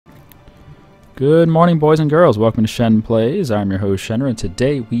Good morning, boys and girls. Welcome to Shen Plays. I'm your host, Shenner, and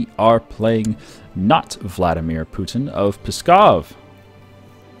today we are playing not Vladimir Putin of Pskov.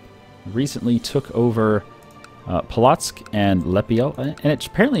 Recently took over Polotsk and Lepiel, and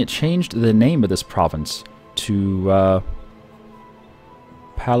apparently it changed the name of this province to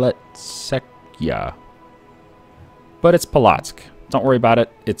Paletsekya. But it's Polotsk. Don't worry about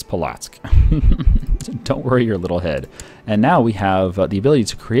it, it's Polotsk. Don't worry your little head. And now we have the ability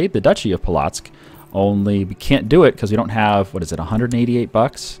to create the Duchy of Polotsk, only we can't do it because we don't have, what is it, 188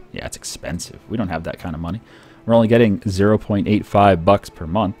 bucks? Yeah, it's expensive. We don't have that kind of money. We're only getting 0.85 bucks per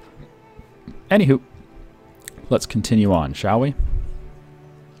month. Anywho, let's continue on, shall we?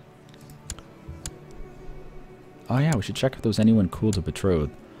 Oh yeah, we should check if there's anyone cool to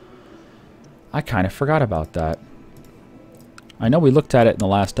betroth. I kind of forgot about that. I know we looked at it in the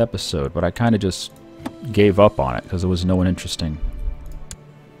last episode, but I kind of just gave up on it because there was no one interesting.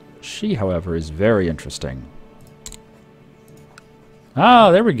 She, however, is very interesting. Ah,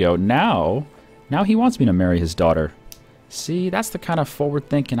 there we go. Now he wants me to marry his daughter. See, that's the kind of forward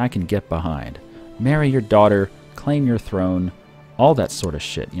thinking I can get behind. Marry your daughter, claim your throne, all that sort of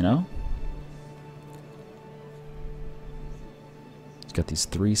shit, you know? He's got these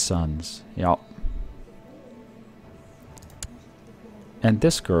 3 sons. Yep. And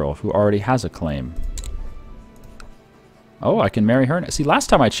this girl, who already has a claim. Oh, I can marry her. See, last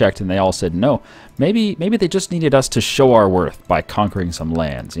time I checked and they all said no. Maybe they just needed us to show our worth by conquering some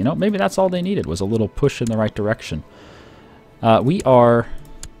lands. You know, maybe that's all they needed, was a little push in the right direction. We are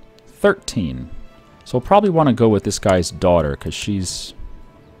 13. So we'll probably want to go with this guy's daughter because she's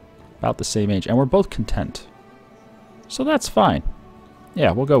about the same age. And we're both content. So that's fine. Yeah,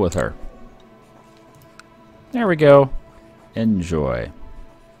 we'll go with her. There we go. Enjoy.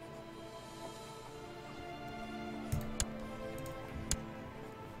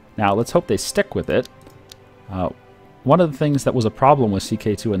 Now, let's hope they stick with it. One of the things that was a problem with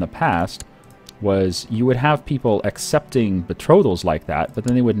CK2 in the past was you would have people accepting betrothals like that, but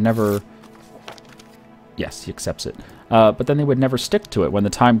then they would never... Yes, he accepts it. But then they would never stick to it. When the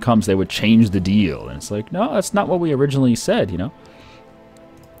time comes, they would change the deal. And it's like, no, that's not what we originally said, you know?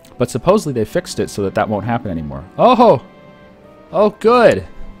 But supposedly they fixed it so that that won't happen anymore. Oh! Oh, good!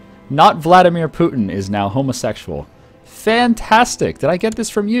 Not Vladimir Putin is now homosexual. Fantastic! Did I get this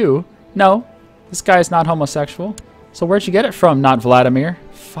from you? No. This guy is not homosexual. So where'd you get it from, not Vladimir?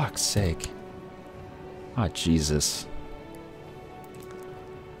 Fuck's sake. Ah, Jesus.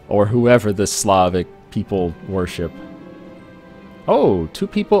 Or whoever the Slavic people worship. Oh, 2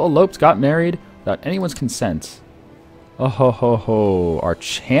 people eloped, got married without anyone's consent. Oh ho ho ho. Our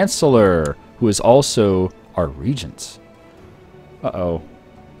Chancellor, who is also our regent. Uh-oh.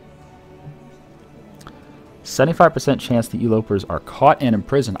 75% chance the elopers are caught and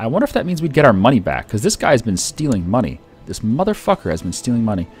imprisoned. I wonder if that means we'd get our money back, because this guy's been stealing money. This motherfucker has been stealing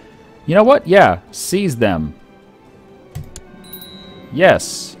money. You know what? Yeah, seize them.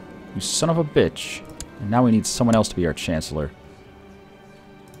 Yes. You son of a bitch. And now we need someone else to be our chancellor.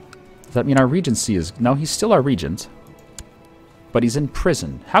 Does that mean our regency is... No, he's still our regent. But he's in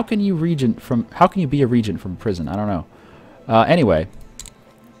prison. How can you How can you be a regent from prison? I don't know. Anyway.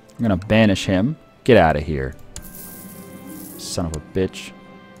 I'm gonna banish him. Get out of here. Son of a bitch.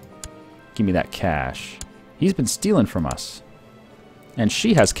 Give me that cash. He's been stealing from us. And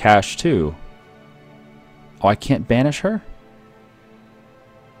she has cash too. Oh, I can't banish her?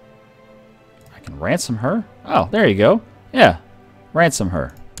 I can ransom her? Oh, there you go. Yeah. Ransom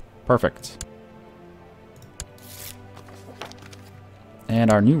her. Perfect.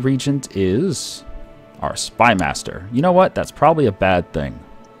 And our new regent is our spy master. You know what? That's probably a bad thing.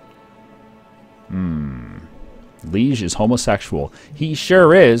 Liege is homosexual. He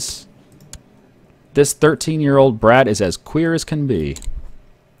sure is. This 13-year-old brat is as queer as can be.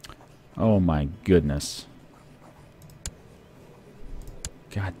 Oh my goodness.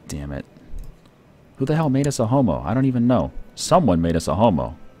 God damn it. Who the hell made us a homo? I don't even know. Someone made us a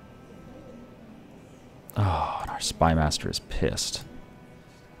homo. Oh, and our spy master is pissed.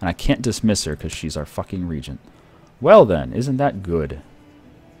 And I can't dismiss her because she's our fucking regent. Well then, isn't that good?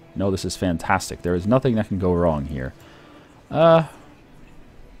 No, this is fantastic. There is nothing that can go wrong here. Let's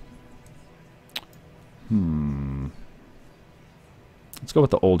go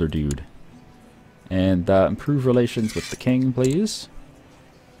with the older dude. And improve relations with the king, please.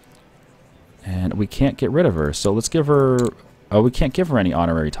 And we can't get rid of her, so let's give her... Oh, we can't give her any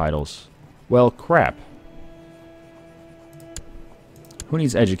honorary titles. Well, crap. Who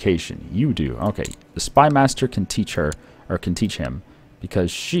needs education? You do. Okay, the spy master can teach her, or can teach him.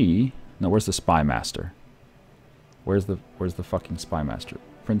 Because she... No, where's the spy master? Where's the fucking spy master?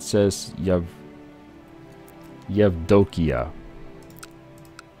 Princess Yevdokia.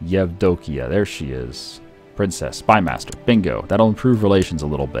 Yevdokia. There she is. Princess. Spymaster. Bingo. That'll improve relations a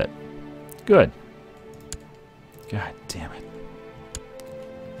little bit. Good. God damn it.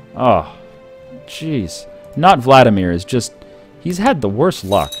 Oh. Jeez. Not Vladimir is just... He's had the worst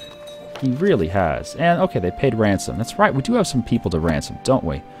luck. He really has. And, okay, they paid ransom. That's right. We do have some people to ransom, don't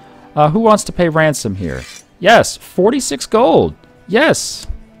we? Who wants to pay ransom here? Yes. 46 gold. Yes.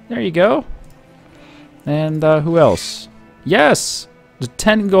 There you go. And who else? Yes!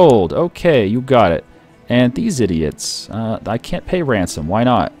 10 gold. Okay, you got it. And these idiots. I can't pay ransom. Why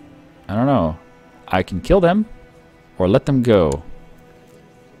not? I don't know. I can kill them or let them go.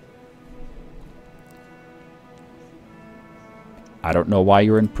 I don't know why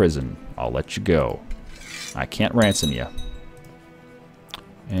you're in prison. I'll let you go. I can't ransom you.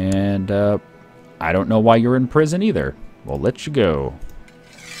 And I don't know why you're in prison either. We'll let you go.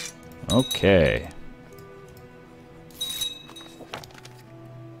 Okay.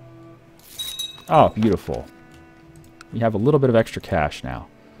 Oh, beautiful. We have a little bit of extra cash now.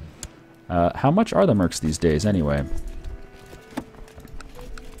 How much are the mercs these days, anyway?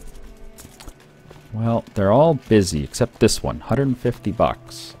 Well, they're all busy, except this one. 150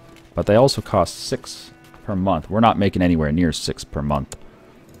 bucks. But they also cost 6 per month. We're not making anywhere near 6 per month.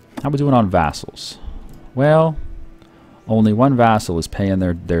 How are we doing on vassals? Well, only one vassal is paying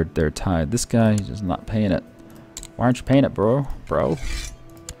their tithe. This guy is not paying it. Why aren't you paying it, bro?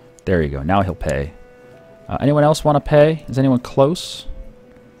 There you go. Now he'll pay. Anyone else want to pay? Is anyone close?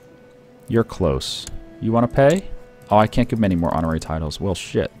 You're close. You want to pay? Oh, I can't give him any more honorary titles. Well,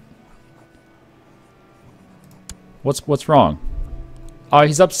 shit. What's wrong? Oh,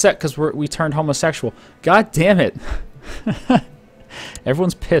 he's upset because we turned homosexual. God damn it.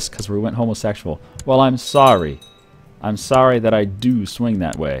 Everyone's pissed because we went homosexual. Well, I'm sorry. I'm sorry that I do swing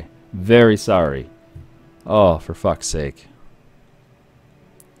that way. Very sorry. Oh, for fuck's sake.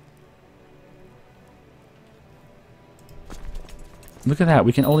 Look at that.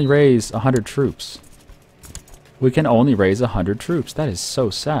 We can only raise 100 troops. We can only raise 100 troops. That is so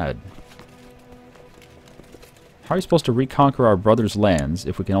sad. How are you supposed to reconquer our brother's lands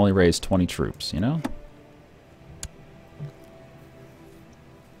if we can only raise 20 troops, you know?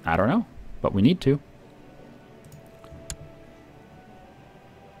 I don't know, but we need to.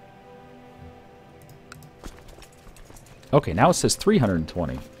 Okay, now it says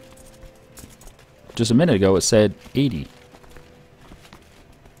 320. Just a minute ago it said 80.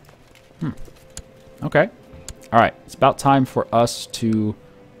 Okay. Alright, it's about time for us to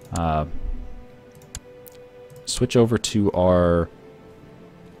switch over to our...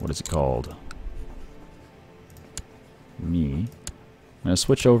 What is it called? I'm going to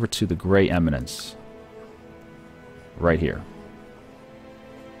switch over to the Grey Eminence. Right here.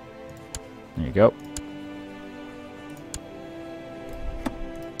 There you go.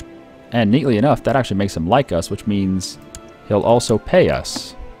 And neatly enough, that actually makes him like us, which means he'll also pay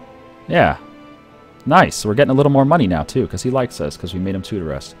us. Yeah. Nice. So we're getting a little more money now, too, because he likes us, because we made him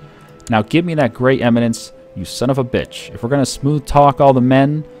tutor us. Now, give me that Grey Eminence, you son of a bitch. If we're going to smooth talk all the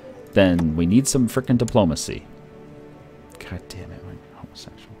men, then we need some frickin' diplomacy. God damn it. I'm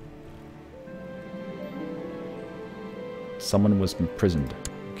homosexual. Someone was imprisoned.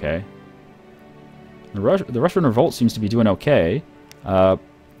 Okay. The Russian revolt seems to be doing okay.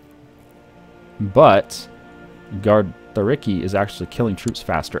 But Gardthariki is actually killing troops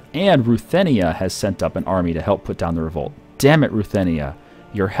faster. And Ruthenia has sent up an army to help put down the revolt. Damn it, Ruthenia.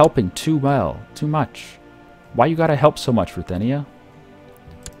 You're helping too well. Too much. Why you gotta help so much, Ruthenia?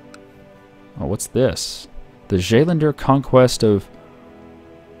 Oh, what's this? The Jalander conquest of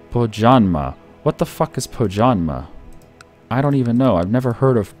Pojanma. What the fuck is Pojanma? I don't even know. I've never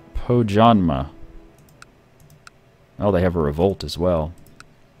heard of Pojanma. Oh, they have a revolt as well.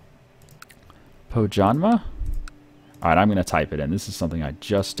 Pojanma? Alright, I'm going to type it in. This is something I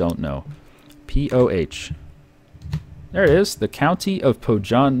just don't know. P-O-H. There it is. The county of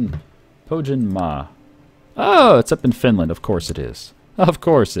Pojanma. Oh, it's up in Finland. Of course it is. Of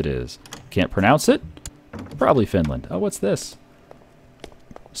course it is. Can't pronounce it? Probably Finland. Oh, what's this?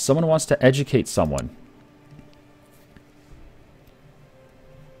 Someone wants to educate someone.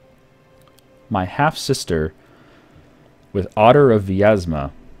 My half-sister with Otter of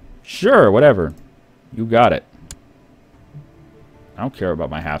Vyazma. Sure, whatever. You got it. I don't care about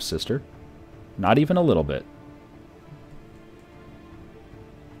my half-sister. Not even a little bit.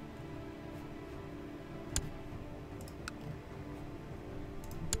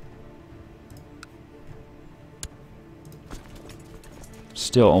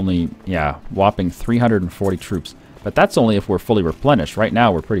 Still only, yeah, whopping 340 troops. But that's only if we're fully replenished. Right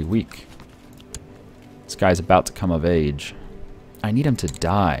now, we're pretty weak. This guy's about to come of age. I need him to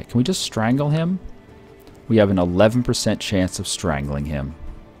die. Can we just strangle him? We have an 11% chance of strangling him.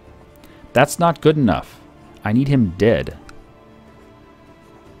 That's not good enough. I need him dead.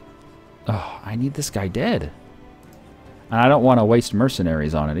 Oh, I need this guy dead. And I don't want to waste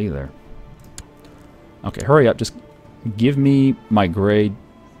mercenaries on it either. Okay, hurry up. Just give me my grade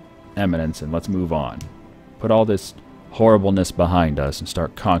eminence and let's move on. Put all this horribleness behind us and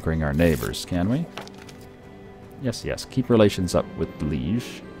start conquering our neighbors, can we? Yes, yes. Keep relations up with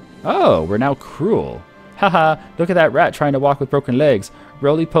Liege. Oh, we're now cruel. Haha, look at that rat trying to walk with broken legs.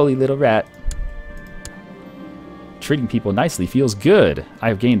 Roly-poly little rat. Treating people nicely feels good. I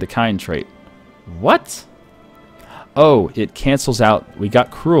have gained the kind trait. What? Oh, it cancels out. We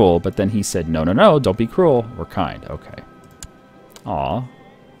got cruel, but then he said, no, no, no, don't be cruel. We're kind. Okay. Aw.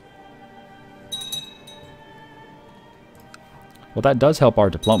 Well, that does help our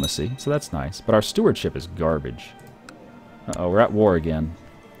diplomacy, so that's nice. But our stewardship is garbage. Uh-oh, we're at war again.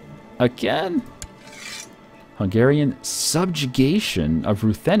 Again? Hungarian subjugation of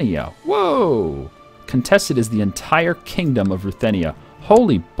Ruthenia. Whoa! Contested is the entire kingdom of Ruthenia.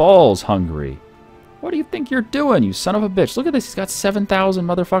 Holy balls, Hungary. What do you think you're doing, you son of a bitch? Look at this. He's got 7,000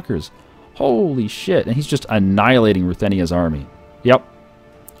 motherfuckers. Holy shit. And he's just annihilating Ruthenia's army. Yep.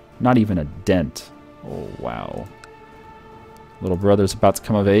 Not even a dent. Oh, wow. Little brother's about to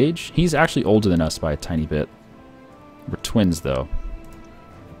come of age. He's actually older than us by a tiny bit. We're twins, though.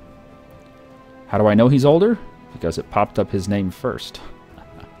 How do I know he's older? Because it popped up his name first.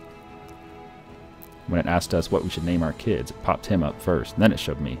 When it asked us what we should name our kids, it popped him up first, and then it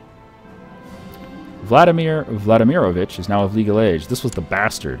showed me. Vladimir Vladimirovich is now of legal age. This was the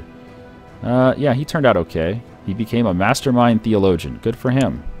bastard. Yeah, he turned out okay. He became a mastermind theologian. Good for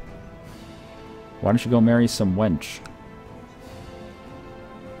him. Why don't you go marry some wench?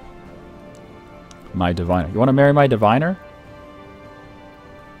 My diviner. You want to marry my diviner?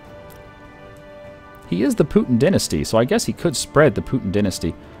 He is the Putin dynasty, so I guess he could spread the Putin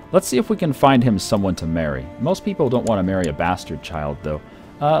dynasty. Let's see if we can find him someone to marry. Most people don't want to marry a bastard child, though.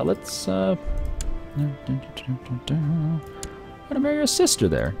 Let's, want to marry your sister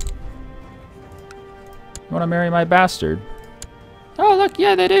there. You want to marry my bastard? Oh, look,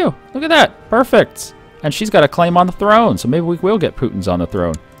 yeah, they do. Look at that. Perfect. And she's got a claim on the throne, so maybe we will get Putin's on the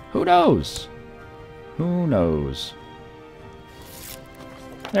throne. Who knows? Who knows?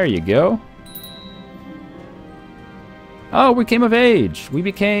 There you go. Oh, we came of age. We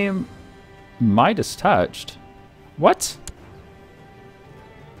became Midas touched. What?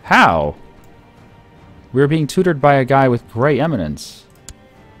 How? We were being tutored by a guy with gray eminence.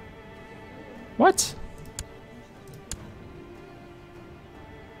 What?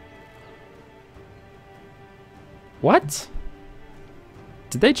 What?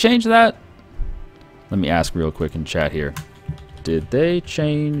 Did they change that? Let me ask real quick in chat here. Did they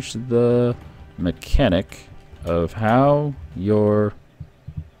change the mechanic of how your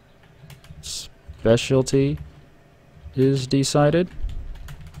specialty is decided?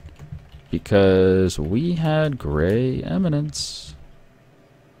 Because we had gray eminence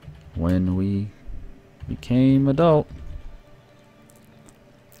when we became adult.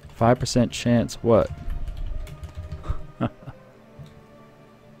 5% chance what?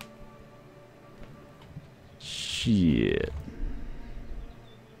 Shit.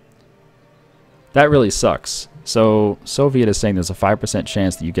 That really sucks. So, Soviet is saying there's a 5%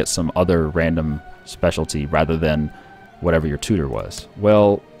 chance that you get some other random specialty rather than whatever your tutor was.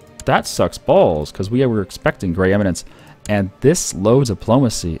 Well, that sucks balls, because we were expecting gray eminence, and this low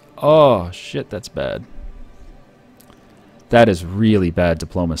diplomacy. Oh, shit, that's bad. That is really bad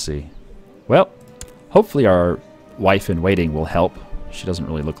diplomacy. Well, hopefully our wife-in-waiting will help. She doesn't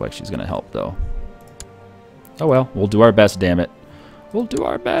really look like she's going to help, though. Oh well, we'll do our best, damn it. We'll do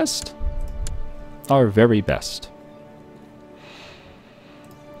our best. Our very best.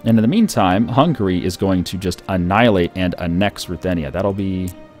 And in the meantime, Hungary is going to just annihilate and annex Ruthenia. That'll be...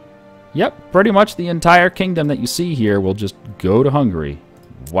 Yep, pretty much the entire kingdom that you see here will just go to Hungary.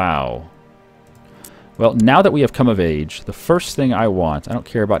 Wow. Well, now that we have come of age, the first thing I want, I don't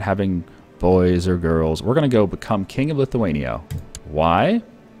care about having boys or girls, we're going to go become king of Lithuania. Why?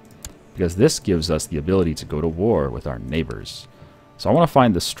 Because this gives us the ability to go to war with our neighbors. So I want to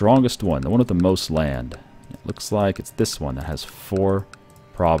find the strongest one, the one with the most land. It looks like it's this one that has 4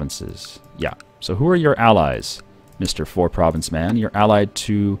 provinces. Yeah. So who are your allies, Mr. 4-province man? You're allied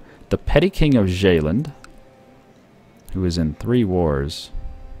to the petty king of Zeeland, who is in 3 wars,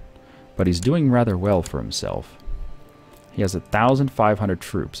 but he's doing rather well for himself. He has 1,500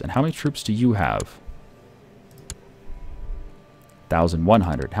 troops. And how many troops do you have?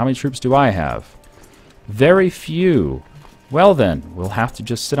 1,100. How many troops do I have? Very few. Well then, we'll have to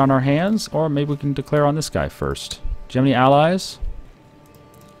just sit on our hands, or maybe we can declare on this guy first. Do you have any allies?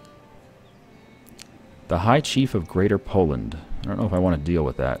 The High Chief of Greater Poland. I don't know if I want to deal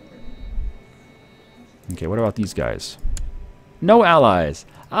with that. Okay, what about these guys? No allies!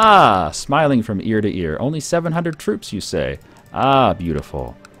 Ah, smiling from ear to ear. Only 700 troops, you say? Ah,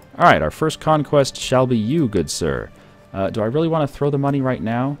 beautiful. Alright, our first conquest shall be you, good sir. Do I really want to throw the money right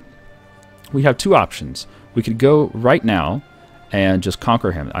now? We have two options. We could go right now and just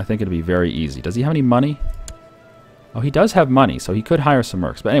conquer him. I think it'd be very easy. Does he have any money? Oh, he does have money, so he could hire some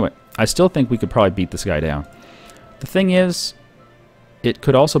mercs. But anyway, I still think we could probably beat this guy down. The thing is, it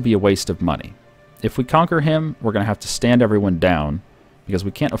could also be a waste of money. If we conquer him, we're going to have to stand everyone down because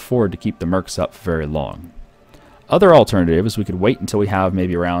we can't afford to keep the mercs up for very long. Other alternative is we could wait until we have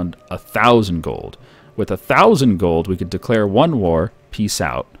maybe around 1,000 gold. With 1,000 gold, we could declare one war, peace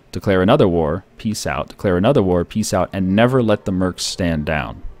out, declare another war, peace out, declare another war, peace out, and never let the mercs stand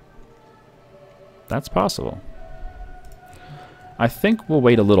down. That's possible. I think we'll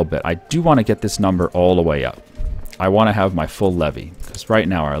wait a little bit. I do want to get this number all the way up. I want to have my full levy, because right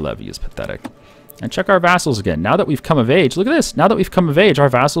now our levy is pathetic. And check our vassals again. Now that we've come of age, look at this. Now that we've come of age, our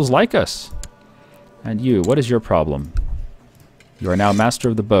vassals like us. And you, what is your problem? You are now master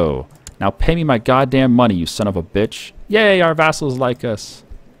of the bow. Now pay me my goddamn money, you son of a bitch. Yay, our vassals like us.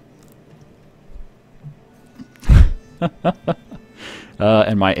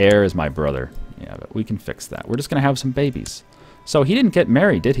 And my heir is my brother. Yeah, but we can fix that. We're just going to have some babies. So he didn't get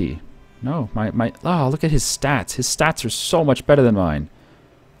married, did he? No, oh, look at his stats. His stats are so much better than mine.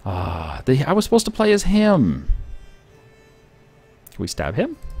 Ah, I was supposed to play as him. Can we stab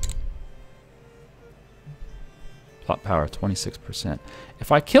him? Plot power, 26%.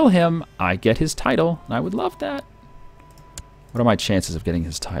 If I kill him, I get his title, and I would love that. What are my chances of getting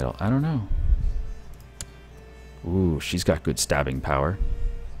his title? I don't know. Ooh, she's got good stabbing power.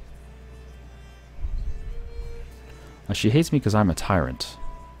 Now, she hates me because I'm a tyrant.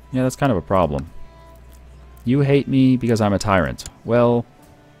 Yeah, that's kind of a problem. You hate me because I'm a tyrant. Well,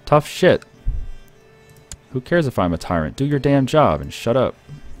 tough shit. Who cares if I'm a tyrant? Do your damn job and shut up.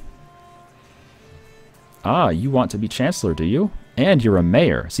 Ah, you want to be chancellor, do you? And you're a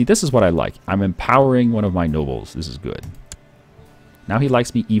mayor. See, this is what I like. I'm empowering one of my nobles. This is good. Now he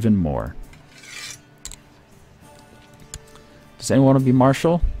likes me even more. Does anyone want to be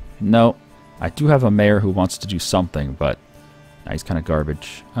marshal? No. I do have a mayor who wants to do something, but he's kind of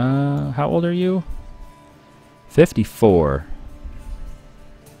garbage. How old are you? 54.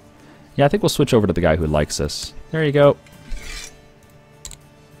 Yeah, I think we'll switch over to the guy who likes us. There you go.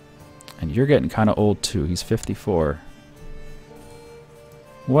 And you're getting kind of old too. He's 54.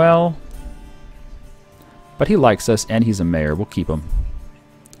 Well, but he likes us and he's a mayor. We'll keep him.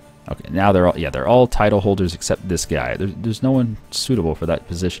 Okay, now they're all title holders except this guy. There's no one suitable for that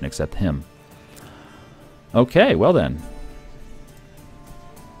position except him. Okay, well then.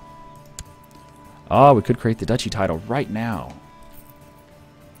 Oh, we could create the duchy title right now.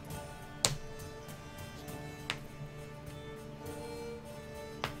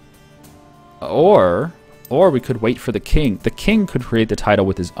 Or we could wait for the king. The king could create the title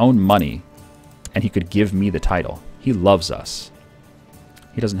with his own money, and he could give me the title. He loves us.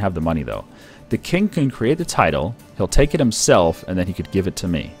 He doesn't have the money, though. The king can create the title, he'll take it himself, and then he could give it to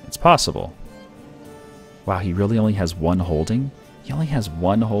me. It's possible. Wow, he really only has one holding? He only has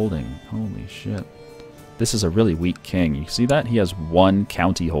one holding. Holy shit. This is a really weak king. You see that? He has one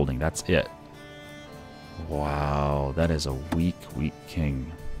county holding. That's it. Wow, that is a weak, weak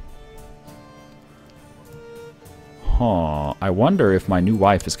king. Huh. I wonder if my new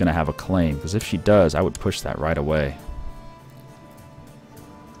wife is going to have a claim, because if she does, I would push that right away.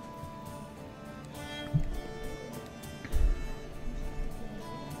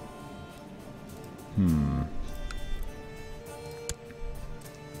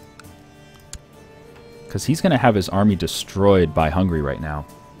 Because he's going to have his army destroyed by Hungary right now.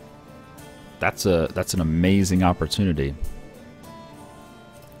 That's an amazing opportunity.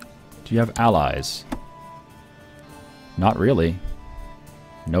 Do you have allies? Not really.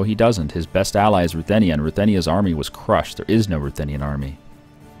 No, he doesn't. His best ally is Ruthenia, and Ruthenia's army was crushed. There is no Ruthenian army.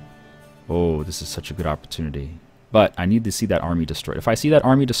 Oh, this is such a good opportunity. But I need to see that army destroyed. If I see that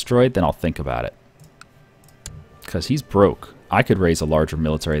army destroyed, then I'll think about it. Because he's broke. I could raise a larger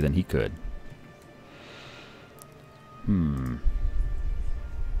military than he could.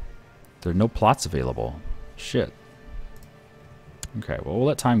 There are no plots available. Shit. Okay, well, we'll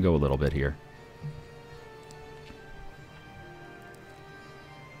let time go a little bit here.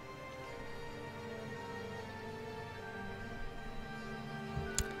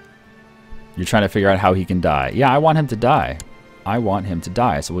 You're trying to figure out how he can die. Yeah, I want him to die. I want him to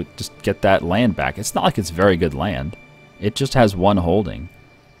die, so we just get that land back. It's not like it's very good land. It just has one holding.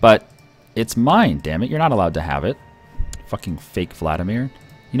 But it's mine, damn it. You're not allowed to have it. Fucking fake Vladimir.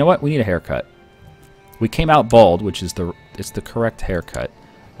 You know what? We need a haircut. We came out bald, which is it's the correct haircut.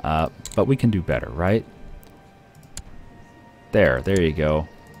 But we can do better, right? There you go.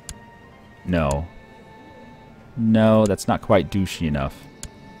 No. No, that's not quite douchey enough.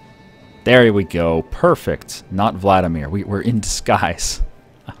 There we go. Perfect. Not Vladimir. We're in disguise.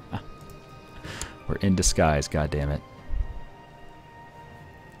 We're in disguise, goddammit.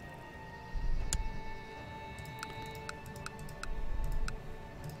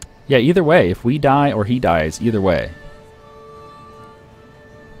 Yeah, either way. If we die or he dies, either way.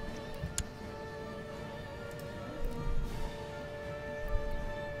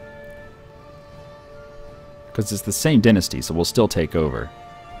 Because it's the same dynasty, so we'll still take over.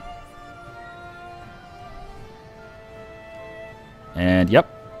 And, yep.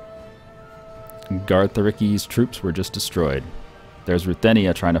 Garthariki's troops were just destroyed. There's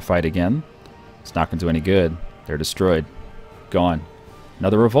Ruthenia trying to fight again. It's not going to do any good. They're destroyed. Gone.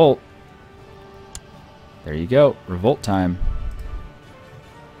 Another revolt. There you go. Revolt time.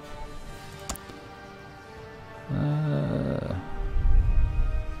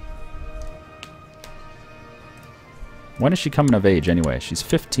 When is she coming of age anyway? She's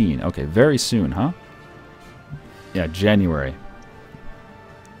 15. Okay, very soon, huh? Yeah, January.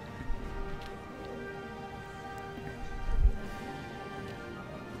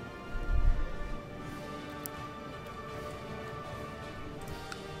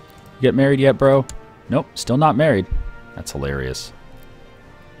 You get married yet, bro? Nope, still not married. That's hilarious.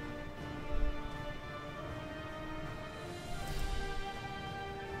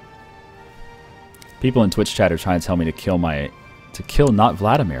 People in Twitch chat are trying to tell me to kill not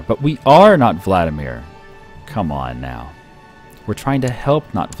Vladimir, but we are not Vladimir. Come on now. We're trying to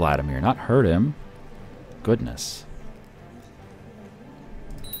help not Vladimir, not hurt him. Goodness.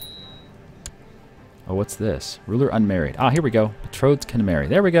 Oh, what's this? Ruler unmarried. Ah, here we go. Betrothed can marry.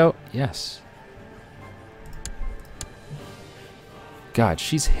 There we go. Yes. God,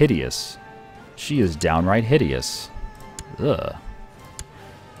 she's hideous. She is downright hideous. Ugh.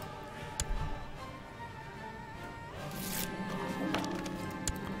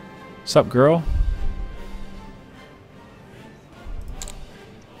 Sup, girl?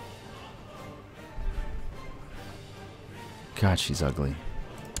 God, she's ugly.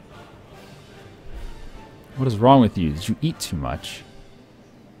 What is wrong with you? Did you eat too much?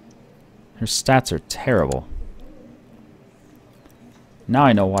 Her stats are terrible. Now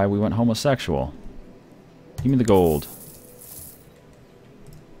I know why we went homosexual. Give me the gold.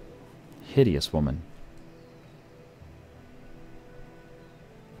 Hideous woman.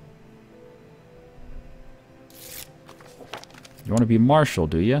 You want to be marshal,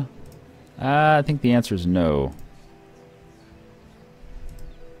 do you? I think the answer is no.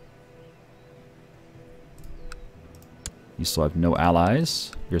 You still have no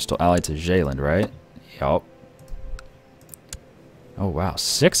allies. You're still allied to Jayland, right? Yup. Oh, wow.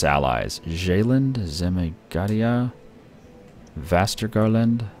 6 allies. Jayland, Zemigadia,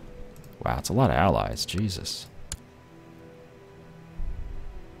 Vastergarland. Wow, it's a lot of allies. Jesus.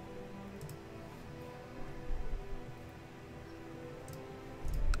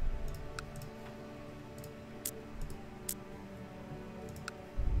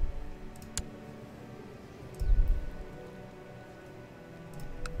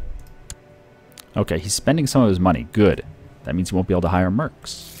 Okay, he's spending some of his money. Good. That means he won't be able to hire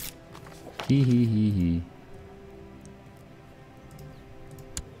mercs. Hee hee hee hee.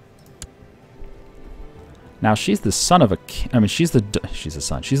 Now she's the son of a king. I mean, she's the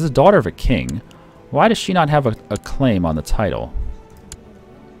son. She's the daughter of a king. Why does she not have a claim on the title?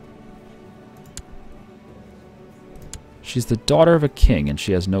 She's the daughter of a king, and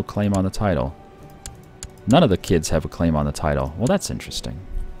she has no claim on the title. None of the kids have a claim on the title. Well, that's interesting.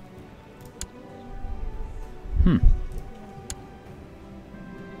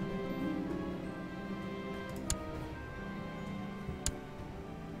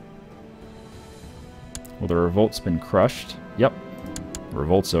 Well, the revolt's been crushed. Yep.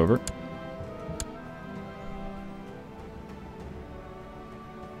 Revolt's over.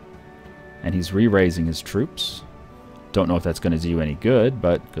 And he's re-raising his troops. Don't know if that's going to do you any good,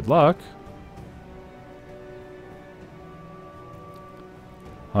 but good luck.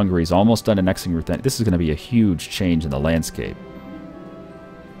 Hungary's almost done annexing Ruthenia. This is going to be a huge change in the landscape.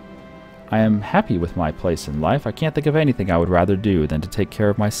 I am happy with my place in life. I can't think of anything I would rather do than to take care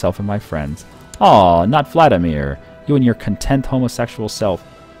of myself and my friends. Aw, not Vladimir. You and your content homosexual self.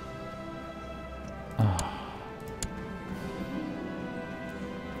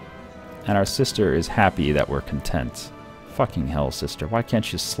 And our sister is happy that we're content. Fucking hell, sister. Why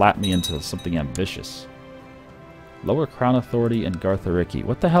can't you slap me into something ambitious? Lower Crown Authority and Garthariki.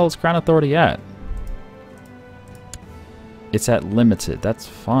 What the hell is Crown Authority at? It's at limited. That's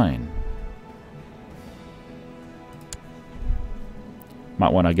fine.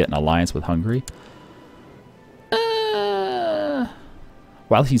 Might want to get an alliance with Hungary.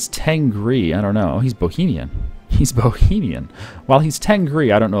 While he's Tengri, I don't know. Oh, he's Bohemian. He's Bohemian. While he's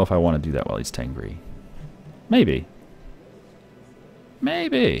Tengri, I don't know if I want to do that while he's Tengri. Maybe.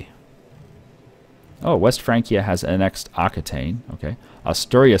 Maybe. Oh, West Francia has annexed Aquitaine. Okay.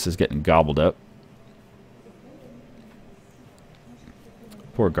 Asturias is getting gobbled up.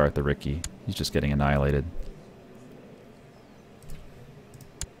 Poor Garthariki. He's just getting annihilated.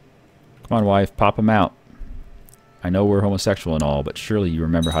 Come on, wife. Pop him out. I know we're homosexual and all, but surely you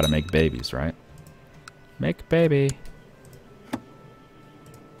remember how to make babies, right? Make baby.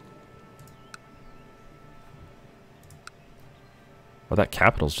 Well, that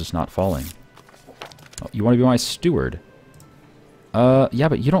capital's just not falling. Oh, you want to be my steward? Yeah,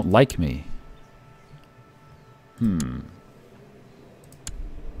 but you don't like me. Give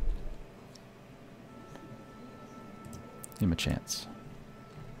him a chance.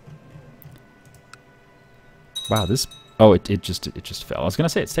 Wow, this... Oh, it just fell. I was going to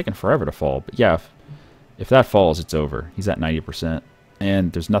say it's taken forever to fall, but yeah, if that falls, it's over. He's at 90%,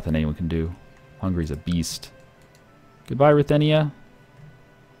 and there's nothing anyone can do. Hungary's a beast. Goodbye, Ruthenia.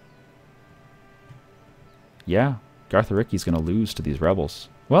 Yeah, Garthariki's going to lose to these rebels.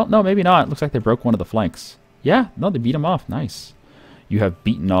 Well, no, maybe not. Looks like they broke one of the flanks. Yeah, no, they beat him off. Nice. You have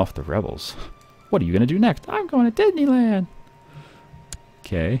beaten off the rebels. What are you going to do next? I'm going to Disneyland.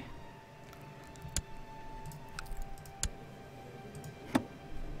 Okay.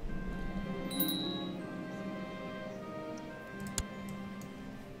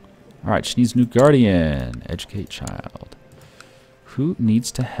 Alright, she needs new guardian. Educate child. Who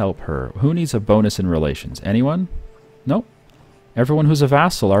needs to help her? Who needs a bonus in relations? Anyone? Nope. Everyone who's a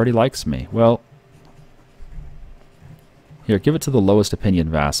vassal already likes me. Well, here, give it to the lowest opinion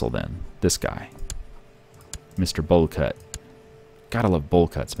vassal then. This guy. Mr. Bullcut. Gotta love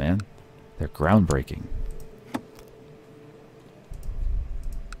bullcuts, man. They're groundbreaking.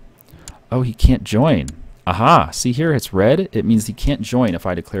 Oh, he can't join. Aha! See here, it's red. It means he can't join if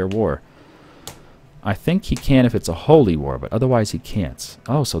I declare war. I think he can if it's a holy war, but otherwise he can't.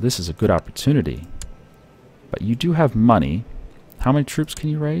 Oh, so this is a good opportunity. But you do have money. How many troops can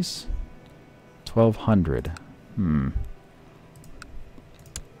you raise? 1,200. And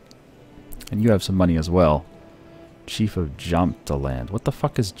you have some money as well. Chief of Jomtaland. What the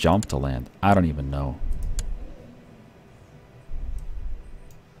fuck is Jomtaland? I don't even know.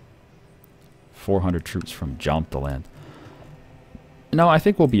 400 troops from Jomtaland. No, I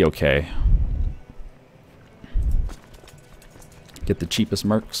think we'll be okay. Get the cheapest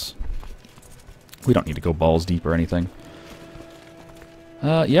mercs. We don't need to go balls deep or anything.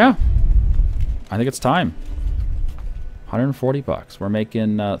 Yeah. I think it's time. 140 bucks. We're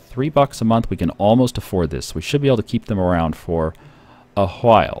making $3 a month. We can almost afford this. We should be able to keep them around for a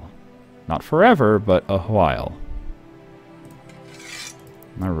while. Not forever, but a while.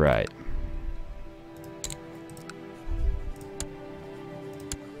 Alright.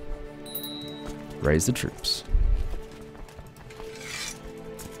 Raise the troops.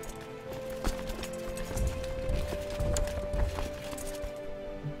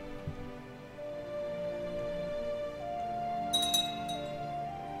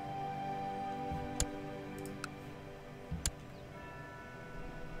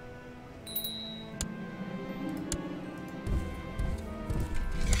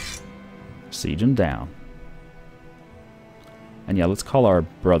 Siege him down. And yeah, let's call our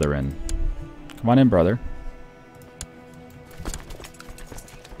brother in. Come on in, brother.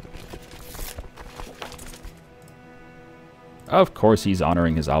 Of course he's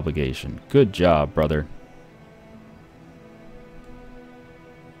honoring his obligation. Good job, brother.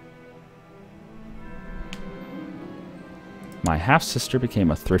 My half-sister became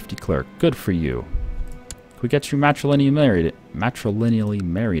a thrifty clerk. Good for you. Can we get you matrilineally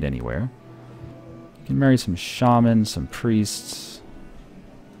married anywhere? You can marry some shamans, some priests.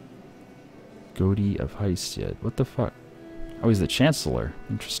 Godi of Hystad. What the fuck? Oh, he's the chancellor.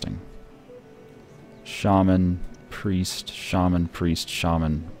 Interesting. Shaman, priest, shaman, priest,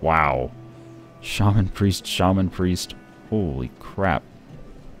 shaman. Wow. Shaman, priest, shaman, priest. Holy crap.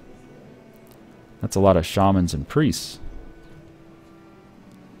 That's a lot of shamans and priests.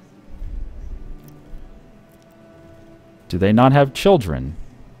 Do they not have children?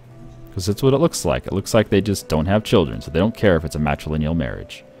 Because that's what it looks like. It looks like they just don't have children, so they don't care if it's a matrilineal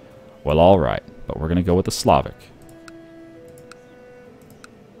marriage. Well, alright. But we're going to go with the Slavic.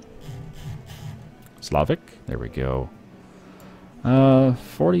 Slavic? There we go.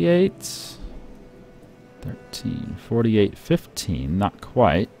 48... 13, 48, 15. Not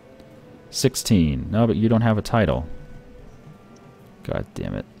quite. 16. No, but you don't have a title. God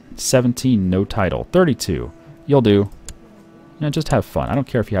damn it. 17, no title. 32. You'll do. Yeah, just have fun. I don't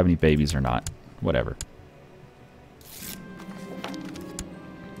care if you have any babies or not. Whatever.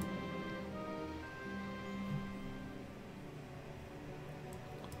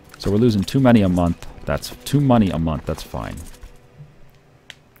 So we're losing too many a month. That's too money a month. That's fine.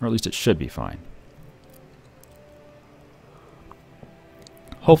 Or at least it should be fine.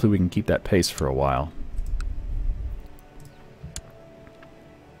 Hopefully we can keep that pace for a while.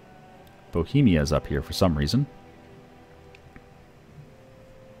 Bohemia is up here for some reason.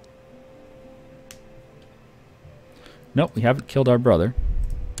 Nope, we haven't killed our brother.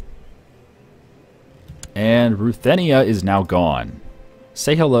 And Ruthenia is now gone.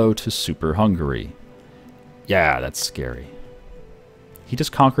 Say hello to Super Hungary. Yeah, that's scary. He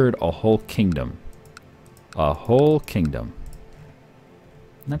just conquered a whole kingdom. A whole kingdom.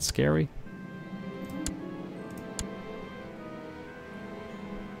 Isn't that scary?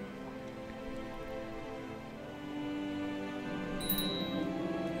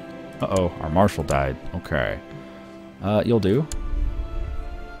 Uh-oh, our marshal died. Okay. You'll do.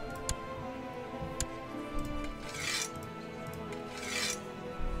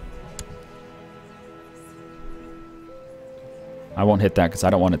 I won't hit that because I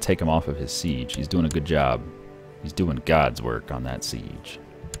don't want to take him off of his siege. He's doing a good job. He's doing God's work on that siege.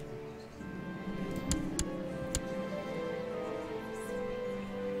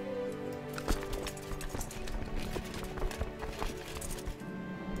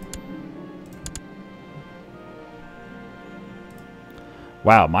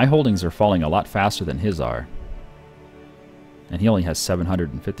 Wow, my holdings are falling a lot faster than his are. And he only has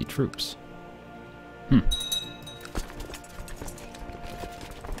 750 troops.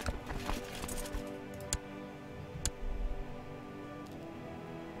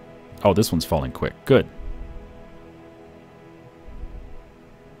 Oh, this one's falling quick. Good.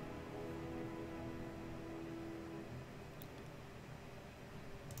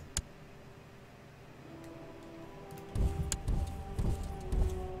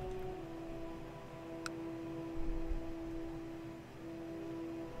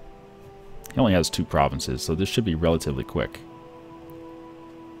 He only has 2 provinces, so this should be relatively quick.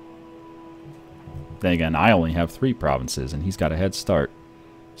 Then again, I only have 3 provinces, and he's got a head start.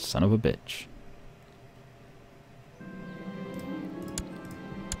 Son of a bitch.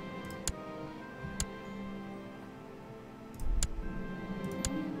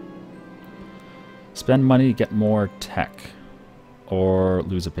 Spend money to get more tech. Or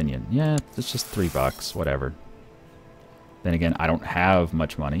lose opinion. Yeah, it's just $3, whatever. Then again, I don't have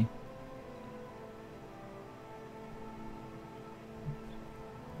much money.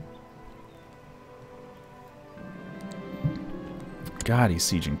 God, he's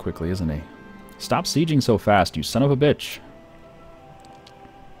sieging quickly, isn't he? Stop sieging so fast, you son of a bitch.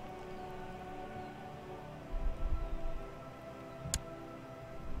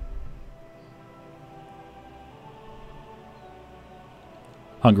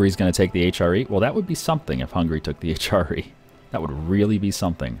 Hungary's going to take the HRE? Well, that would be something if Hungary took the HRE. That would really be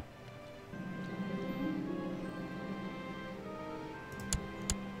something.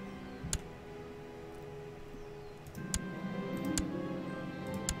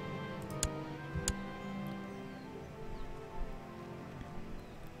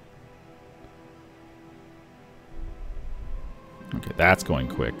 Okay, that's going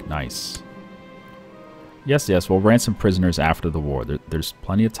quick. Nice. Yes, yes, we'll ransom prisoners after the war. There's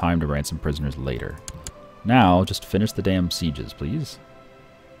plenty of time to ransom prisoners later. Now, just finish the damn sieges, please.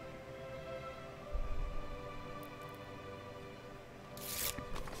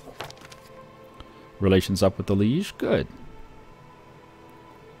 Relations up with the liege? Good.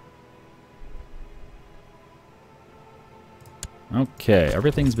 Okay,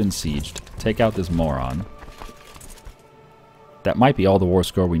 everything's been sieged. Take out this moron. That might be all the war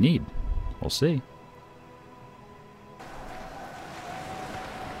score we need. We'll see.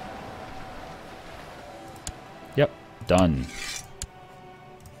 Yep, done.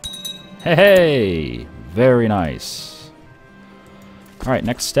 Hey, hey! Very nice. Alright,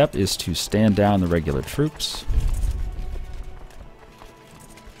 next step is to stand down the regular troops.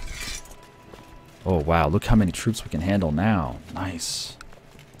 Oh, wow, look how many troops we can handle now. Nice.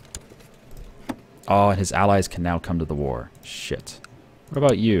 Oh, and his allies can now come to the war. Shit. What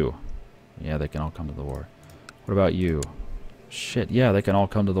about you? Yeah, they can all come to the war. What about you? Shit, yeah, they can all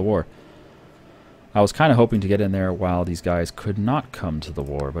come to the war. I was kind of hoping to get in there while these guys could not come to the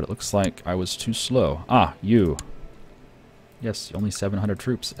war, but it looks like I was too slow. Ah, you. Yes, only 700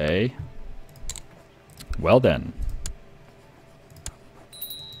 troops, eh? Well then.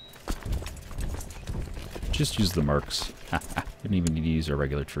 Just use the mercs. You don't even need to use our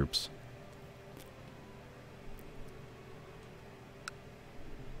regular troops.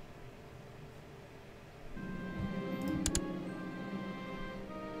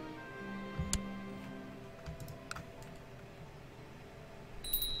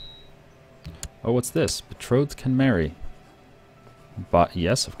 Oh, what's this? Betrothed can marry. But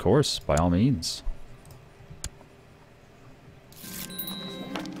yes, of course, by all means.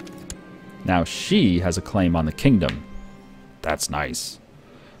 Now she has a claim on the kingdom. That's nice.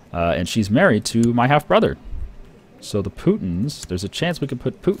 And she's married to my half-brother. So the Putins, there's a chance we could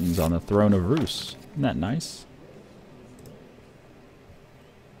put Putins on the throne of Rus. Isn't that nice?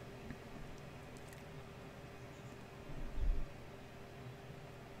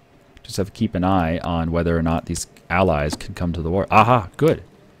 Just have to keep an eye on whether or not these allies can come to the war. Aha, good.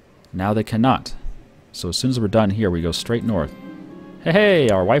 Now they cannot. So as soon as we're done here, we go straight north. Hey, hey,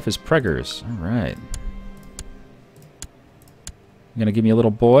 our wife is preggers. All right. You gonna give me a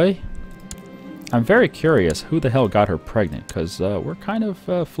little boy? I'm very curious who the hell got her pregnant, because we're kind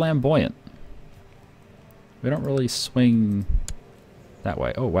of flamboyant. We don't really swing that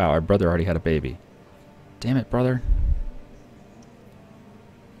way. Oh, wow, our brother already had a baby. Damn it, brother.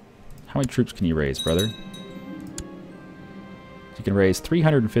 How many troops can you raise, brother? You can raise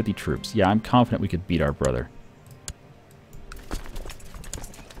 350 troops. Yeah, I'm confident we could beat our brother.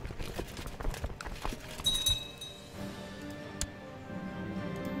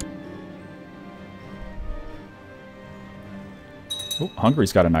 Oh,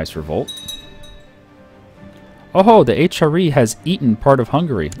 Hungary's got a nice revolt. Oh, the HRE has eaten part of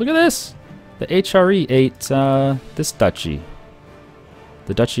Hungary. Look at this! The HRE ate this duchy.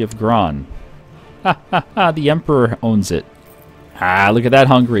 The Duchy of Gran. Ha ha ha, the Emperor owns it. Ah, look at that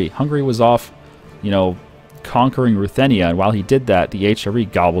Hungary. Hungary was off, you know, conquering Ruthenia, and while he did that, the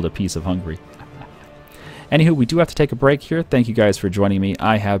HRE gobbled a piece of Hungary. Anywho, we do have to take a break here. Thank you guys for joining me.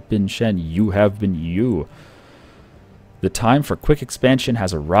 I have been Shen. You have been you. The time for quick expansion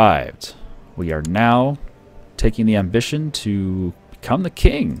has arrived. We are now taking the ambition to become the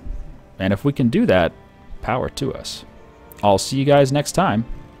king. And if we can do that, power to us. I'll see you guys next time.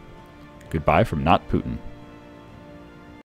 Goodbye from Not Putin.